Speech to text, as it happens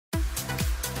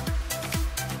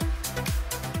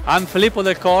I'm Filippo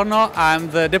Del Corno. I'm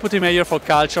the Deputy Mayor for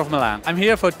Culture of Milan. I'm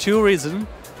here for two reasons.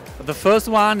 The first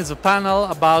one is a panel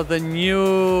about the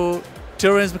new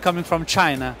tourism coming from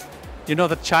China. You know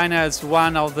that China is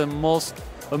one of the most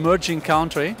emerging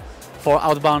countries for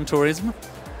outbound tourism.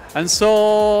 And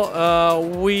so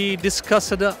we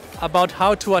discussed about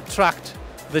how to attract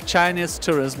the Chinese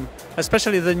tourism,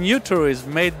 especially the new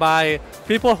tourism made by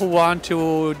people who want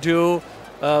to do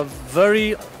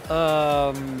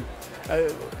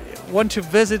want to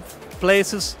visit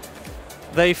places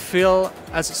they feel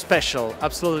as special,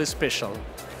 absolutely special.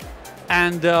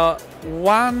 And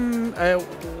one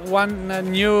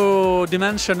new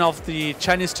dimension of the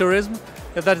Chinese tourism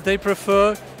is that they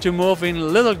prefer to move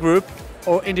in little group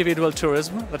or individual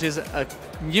tourism. That is a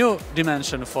new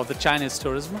dimension for the Chinese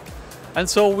tourism. And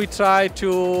so we try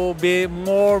to be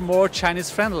more Chinese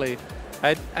friendly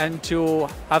and to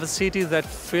have a city that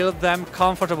feel them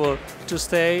comfortable to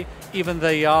stay, even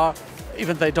they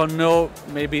don't know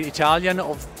maybe Italian,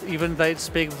 or even they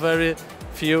speak very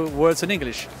few words in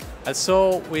English. And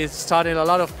so we started a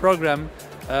lot of program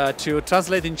to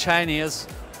translate in Chinese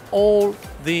all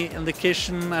the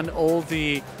indication and all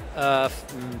the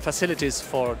facilities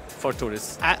for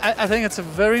tourists. I think it's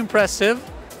very impressive,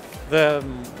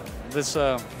 this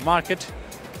market,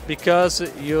 because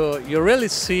you really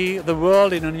see the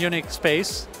world in a unique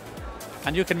space,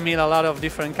 and you can meet a lot of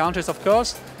different countries, of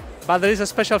course, but there is a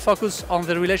special focus on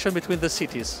the relation between the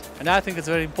cities, and I think it's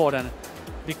very important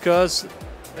because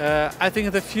I think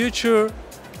in the future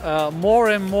more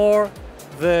and more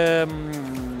the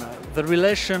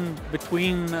relation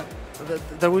between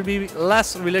there will be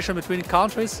less relation between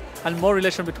countries and more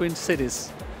relation between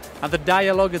cities, and the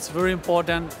dialogue is very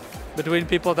important between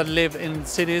people that live in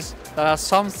cities that are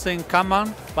something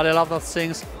common but a lot of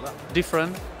things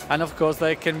different, and of course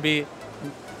they can be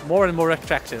more and more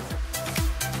attractive.